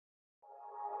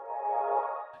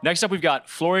Next up, we've got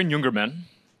Florian Juengermann.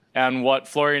 And what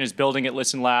Florian is building at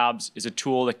Listen Labs is a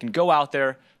tool that can go out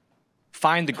there,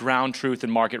 find the ground truth in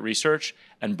market research,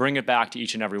 and bring it back to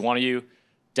each and every one of you.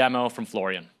 Demo from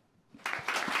Florian.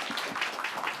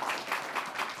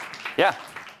 Yeah,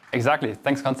 exactly.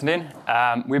 Thanks, Konstantin.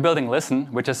 We're building Listen,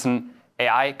 which is an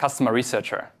AI customer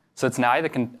researcher. So it's an AI that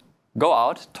can go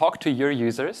out, talk to your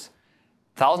users,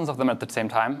 thousands of them at the same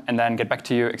time, and then get back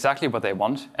to you exactly what they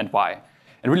want and why.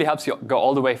 It really helps you go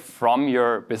all the way from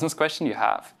your business question you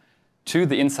have to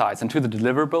the insights and to the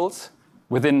deliverables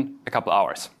within a couple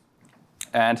hours.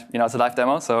 And it's a live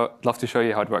demo, so I'd love to show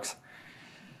you how it works.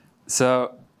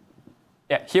 So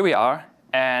yeah, here we are.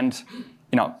 And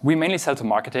we mainly sell to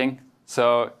marketing.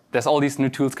 So there's all these new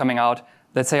tools coming out.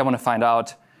 Let's say I want to find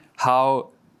out how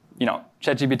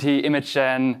ChatGPT, image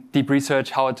gen, deep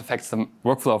research, how it affects the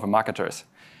workflow of marketers.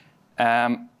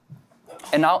 And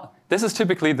now this is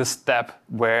typically the step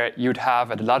where you'd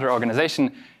have at a larger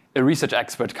organization a research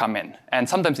expert come in, and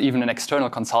sometimes even an external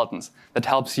consultant that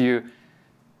helps you,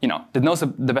 that knows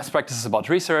the best practices about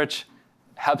research,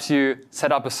 helps you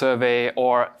set up a survey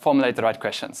or formulate the right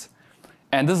questions.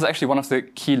 And this is actually one of the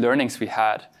key learnings we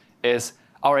had, is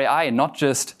our AI not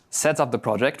just sets up the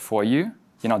project for you,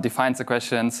 defines the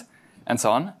questions and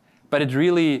so on, but it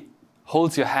really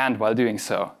holds your hand while doing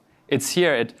so. It's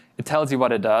here, it tells you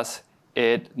what it does,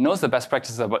 it knows the best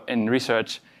practices in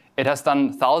research, it has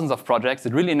done thousands of projects,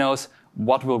 it really knows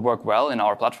what will work well in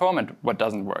our platform and what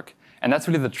doesn't work. And that's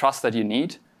really the trust that you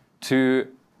need to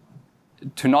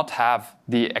not have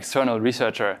the external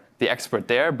researcher, the expert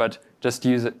there, but just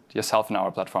use it yourself in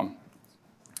our platform.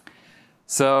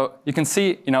 So you can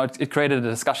see, it created a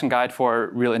discussion guide for a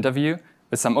real interview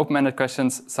with some open-ended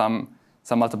questions, some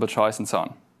multiple choice, and so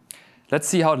on. Let's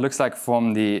see how it looks like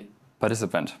from the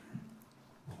participant.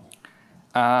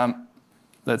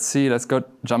 Let's see. Let's go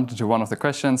jump into one of the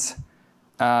questions.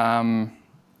 So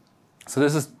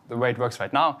this is the way it works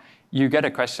right now. You get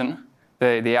a question.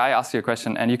 The AI asks you a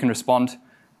question, and you can respond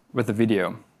with the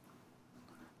video.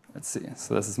 Let's see.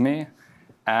 So this is me.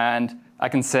 And I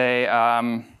can say,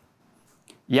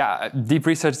 yeah, deep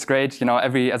research is great. As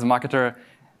a marketer,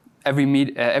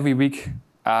 every week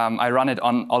I run it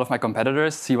on all of my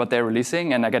competitors, see what they're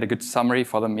releasing, and I get a good summary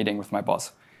for the meeting with my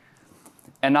boss.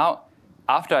 And now,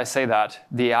 after I say that,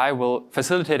 the AI will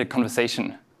facilitate a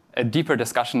conversation, a deeper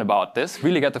discussion about this,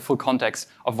 really get the full context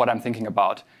of what I'm thinking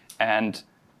about, and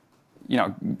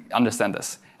understand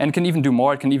this. And it can even do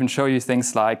more. It can even show you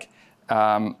things like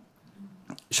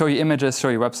show you images, show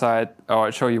you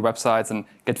websites, and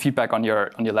get feedback on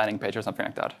your landing page or something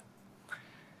like that.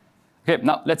 Okay,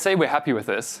 now let's say we're happy with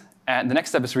this, and the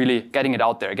next step is really getting it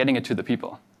out there, getting it to the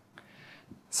people.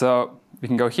 So we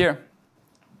can go here,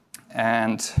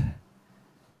 and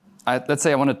let's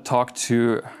say I want to talk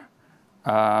to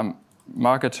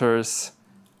marketers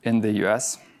in the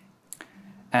US.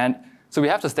 And so we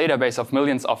have this database of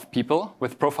millions of people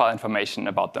with profile information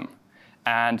about them,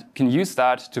 and can use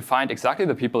that to find exactly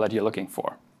the people that you're looking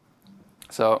for.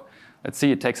 So let's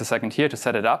see, it takes a second here to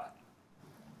set it up.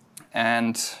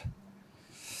 And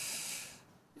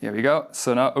here we go.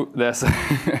 So now, there's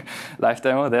a live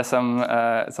demo. There's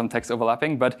some text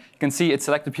overlapping, but you can see it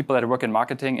selected people that work in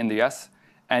marketing in the US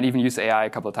and even use AI a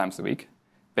couple of times a week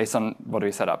based on what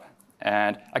we set up.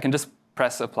 And I can just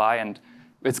press apply, and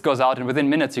it goes out, and within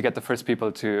minutes you get the first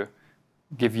people to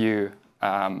give you,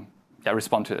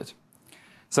 respond to it.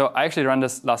 So I actually ran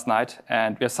this last night,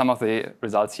 and we have some of the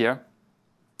results here.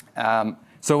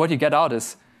 So what you get out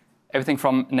is everything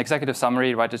from an executive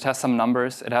summary, right? It has some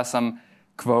numbers, it has some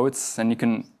quotes, and you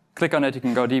can click on it, you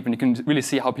can go deep, and you can really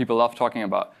see how people love talking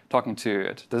to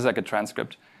it. This is like a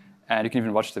transcript, and you can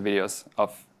even watch the videos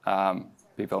of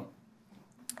people.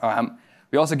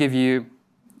 We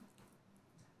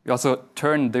also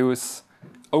turn those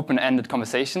open-ended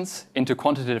conversations into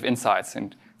quantitative insights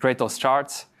and create those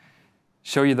charts,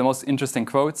 show you the most interesting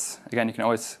quotes. Again, you can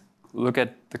always look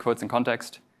at the quotes in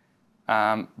context.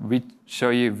 We show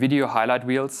you video highlight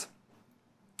reels,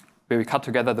 where we cut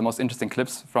together the most interesting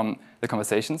clips from the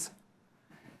conversations.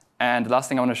 And the last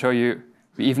thing I want to show you,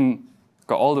 we even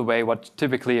go all the way. What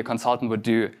typically a consultant would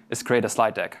do is create a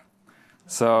slide deck.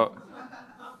 So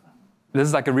this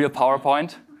is like a real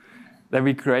PowerPoint that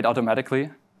we create automatically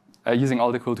using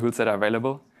all the cool tools that are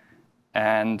available.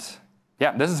 And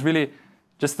yeah, this is really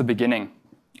just the beginning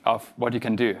of what you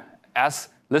can do. As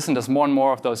Listen does more and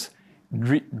more of those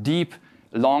deep,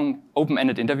 long,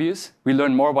 open-ended interviews, we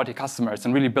learn more about your customers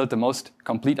and really build the most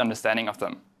complete understanding of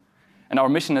them. And our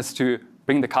mission is to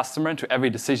bring the customer into every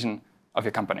decision of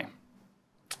your company.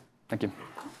 Thank you.